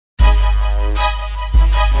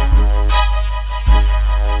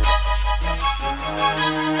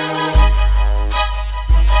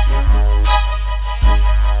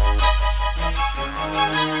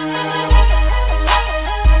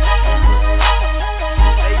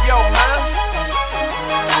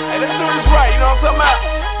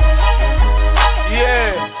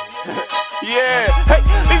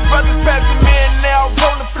passing me and now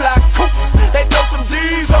rolling fly coops. They throw some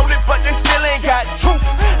D's on it, but they still ain't got truth.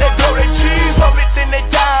 They blow their cheese on it, then they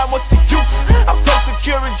die, what's the use? I'm so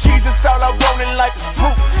secure in Jesus, all I want in life is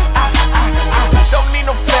fruit. I don't need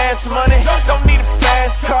no fast money, don't need a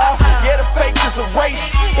fast car. Yeah, the fake is a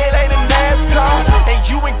race, it ain't a NASCAR. And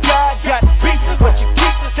you and God got beef, but you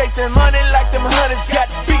keep chasing money like them hunters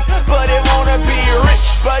got beef. But they wanna be rich,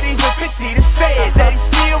 but even 50 to say it, that he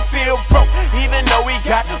still feel broke, even though he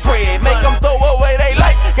got bread. Make them throw away they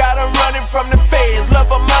life, got them running from the feds.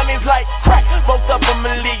 Love of money's like crack, both of them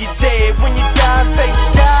will leave you dead. When you die and face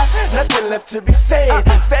God, nothing left to be said.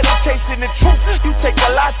 Instead of chasing the truth, you take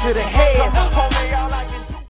a lot to the head.